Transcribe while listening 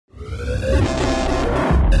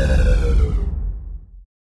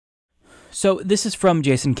So this is from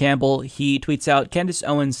Jason Campbell. He tweets out, Candace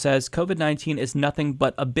Owens says, COVID-19 is nothing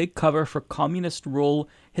but a big cover for communist rule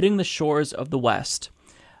hitting the shores of the West.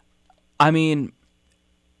 I mean,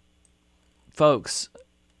 folks,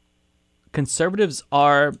 conservatives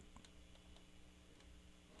are...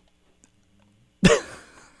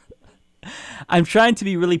 I'm trying to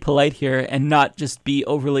be really polite here and not just be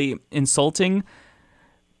overly insulting,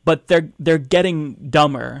 but they're getting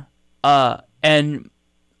dumber. And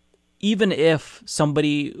even if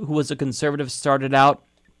somebody who was a conservative started out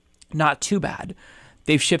not too bad,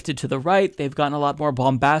 they've shifted to the right. They've gotten a lot more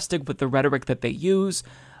bombastic with the rhetoric that they use.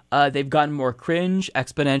 They've gotten more cringe,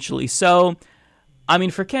 exponentially so. I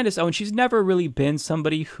mean, for Candace Owens, she's never really been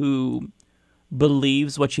somebody who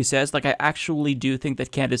believes what she says. Like, I actually do think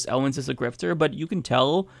that Candace Owens is a grifter, but you can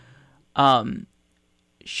tell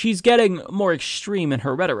she's getting more extreme in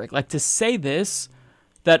her rhetoric. Like, to say this,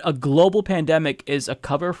 that a global pandemic is a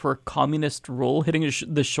cover for communist rule hitting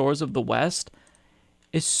the shores of the West,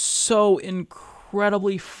 is so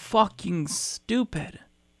incredibly fucking stupid.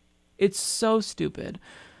 It's so stupid.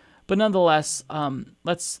 But nonetheless,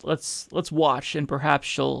 let's watch, and perhaps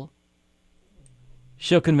she'll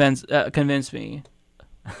convince me.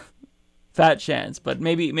 Fat chance, but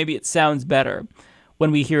maybe it sounds better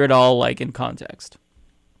when we hear it all like in context.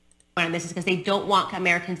 And this is because they don't want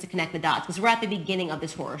Americans to connect the dots, because we're at the beginning of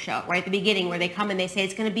this horror show, right? The beginning where they come and they say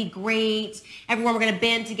it's going to be great. Everyone, we're going to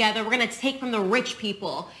band together. We're going to take from the rich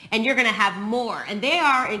people and you're going to have more. And they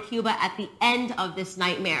are in Cuba at the end of this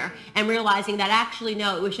nightmare and realizing that actually,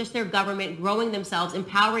 no, it was just their government growing themselves,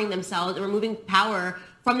 empowering themselves, and removing power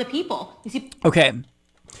from the people. You see? Okay.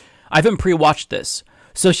 I haven't pre-watched this.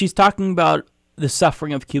 So she's talking about the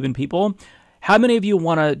suffering of Cuban people. How many of you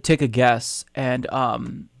want to take a guess and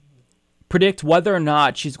predict whether or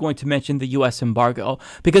not she's going to mention the U.S. embargo?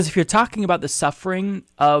 Because if you're talking about the suffering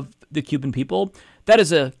of the Cuban people, that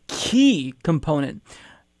is a key component.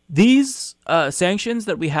 These sanctions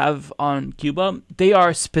that we have on Cuba, they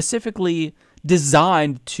are specifically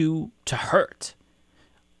designed to hurt.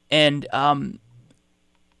 And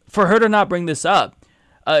for her to not bring this up,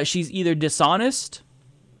 she's either dishonest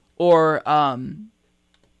or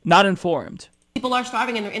not informed. People are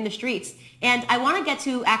starving and they're in the streets. And I want to get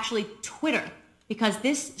to actually Twitter, because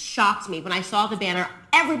this shocked me when I saw the banner.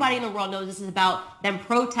 Everybody in the world knows this is about them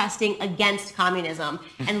protesting against communism.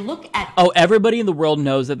 And look at... Oh, everybody in the world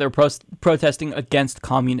knows that they're protesting against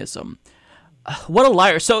communism. What a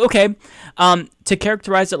liar. So, okay, to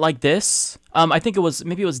characterize it like this, I think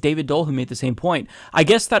maybe it was David Dole who made the same point. I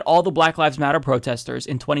guess that all the Black Lives Matter protesters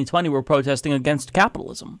in 2020 were protesting against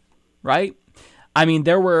capitalism, right? I mean,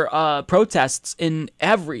 there were protests in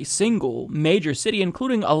every single major city,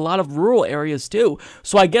 including a lot of rural areas too.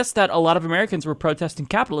 So I guess that a lot of Americans were protesting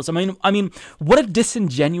capitalism. I mean, what a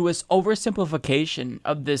disingenuous oversimplification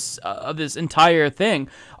of this entire thing.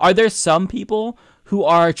 Are there some people who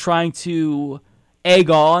are trying to egg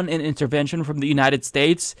on an intervention from the United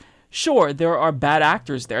States? Sure, there are bad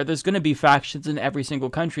actors there. There's going to be factions in every single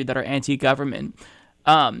country that are anti-government.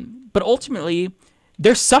 But ultimately,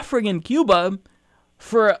 they're suffering in Cuba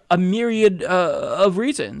for a myriad of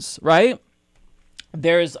reasons, right?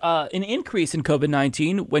 There's an increase in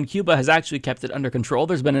COVID-19 when Cuba has actually kept it under control.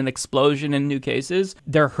 There's been an explosion in new cases.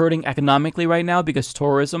 They're hurting economically right now because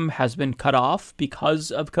tourism has been cut off because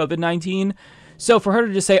of COVID-19. So for her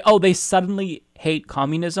to just say, oh, they suddenly hate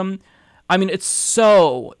communism, I mean, it's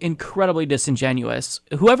so incredibly disingenuous.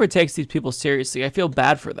 Whoever takes these people seriously, I feel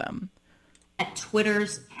bad for them. At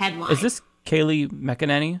Twitter's headline. Is this Kayleigh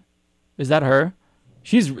McEnany? Is that her?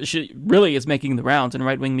 She really is making the rounds in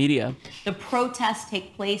right-wing media. The protests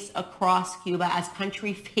take place across Cuba as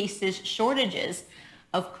country faces shortages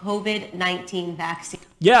of COVID-19 vaccines.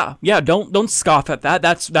 Yeah, don't scoff at that.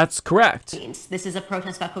 That's correct. This is a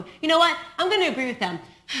protest about COVID. You know what? I'm going to agree with them.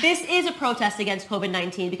 This is a protest against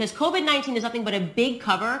COVID-19 because COVID-19 is nothing but a big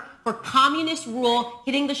cover for communist rule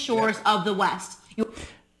hitting the shores of the West.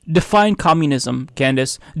 Define communism,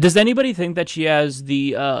 Candace. Does anybody think that she has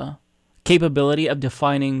the capability of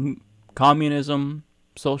defining communism,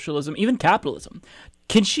 socialism, even capitalism?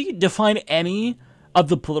 Can she define any of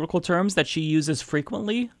the political terms that she uses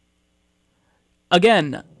frequently?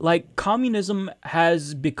 Again, like, communism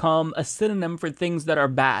has become a synonym for things that are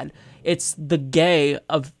bad. It's the gay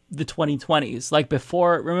of the 2020s. Like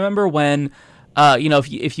before, remember when,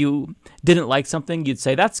 if you didn't like something, you'd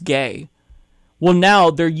say, that's gay. Well,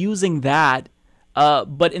 now they're using that,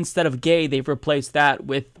 but instead of gay, they've replaced that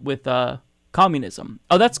with communism.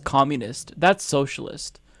 Oh, that's communist. That's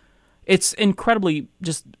socialist. It's incredibly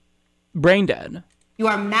just brain dead. You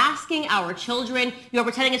are masking our children. You are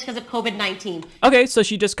pretending it's because of COVID-19. Okay, so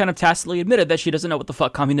she just kind of tacitly admitted that she doesn't know what the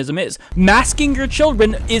fuck communism is. Masking your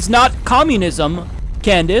children is not communism,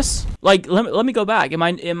 Candace. Like, let me go back. Am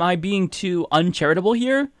I being too uncharitable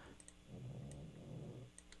here?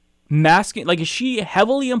 Masking, like, is she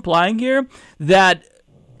heavily implying here that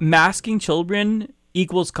masking children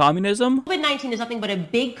equals communism? COVID-19 is nothing but a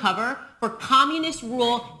big cover for communist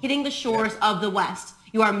rule hitting the shores of the West.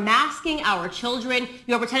 You are masking our children.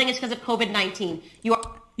 You are pretending it's because of COVID-19.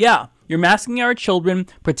 Yeah, you're masking our children,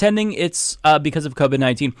 pretending it's because of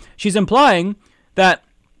COVID-19. She's implying that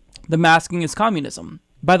the masking is communism.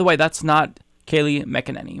 By the way, that's not Kayleigh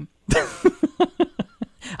McEnany.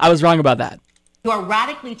 I was wrong about that. You are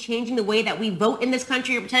radically changing the way that we vote in this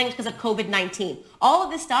country. You're pretending it's because of COVID-19. All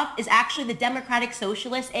of this stuff is actually the democratic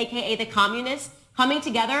socialists, aka the communists, coming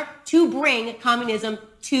together to bring communism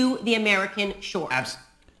to the American shore. Absolutely.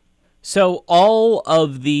 So all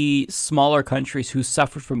of the smaller countries who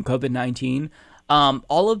suffered from COVID-19,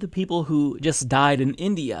 all of the people who just died in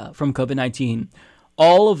India from COVID-19,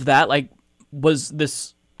 all of that, like, was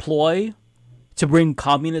this ploy to bring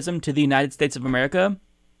communism to the United States of America?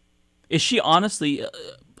 Is she honestly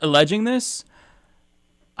alleging this?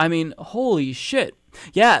 I mean, holy shit.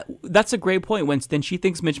 Yeah, that's a great point, Winston. She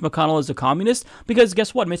thinks Mitch McConnell is a communist because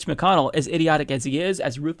guess what? Mitch McConnell, as idiotic as he is,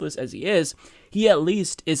 as ruthless as he is, he at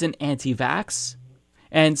least isn't anti-vax.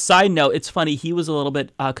 And side note, it's funny, he was a little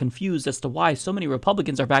bit confused as to why so many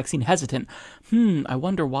Republicans are vaccine hesitant. I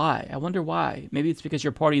wonder why. Maybe it's because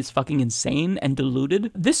your party is fucking insane and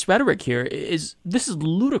deluded. This rhetoric here is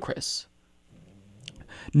ludicrous.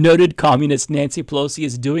 Noted communist Nancy Pelosi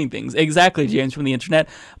is doing things. Exactly, James from the internet.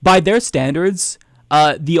 By their standards,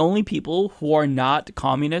 the only people who are not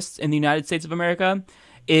communists in the United States of America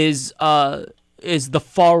is the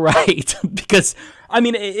far right. Because, I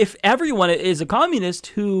mean, if everyone is a communist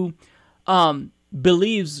who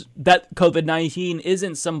believes that COVID-19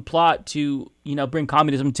 isn't some plot to, bring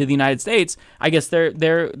communism to the United States, I guess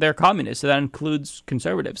they're communists. So that includes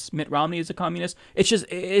conservatives. Mitt Romney is a communist.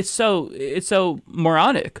 It's so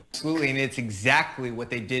moronic. Absolutely, and it's exactly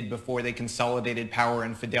what they did before they consolidated power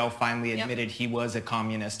and Fidel finally admitted he was a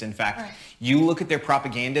communist. In fact, you look at their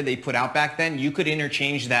propaganda they put out back then, you could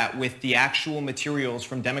interchange that with the actual materials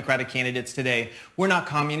from Democratic candidates today. We're not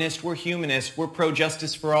communists, we're humanists, we're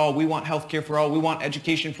pro-justice for all, we want healthcare for all, we want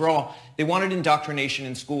education for all. They wanted indoctrination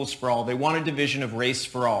in schools for all. They wanted division of race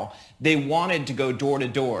for all. They wanted to go door to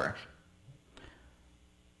door.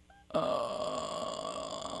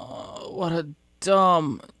 What a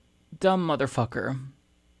dumb motherfucker.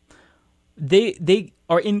 They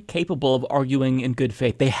are incapable of arguing in good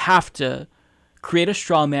faith. They have to create a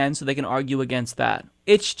straw man so they can argue against that.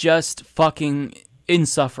 It's just fucking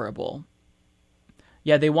insufferable.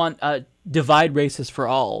 Yeah, they want divide races for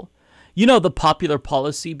all. The popular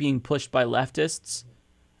policy being pushed by leftists,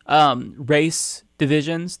 race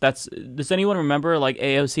divisions. Does anyone remember like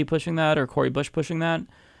AOC pushing that or Cori Bush pushing that?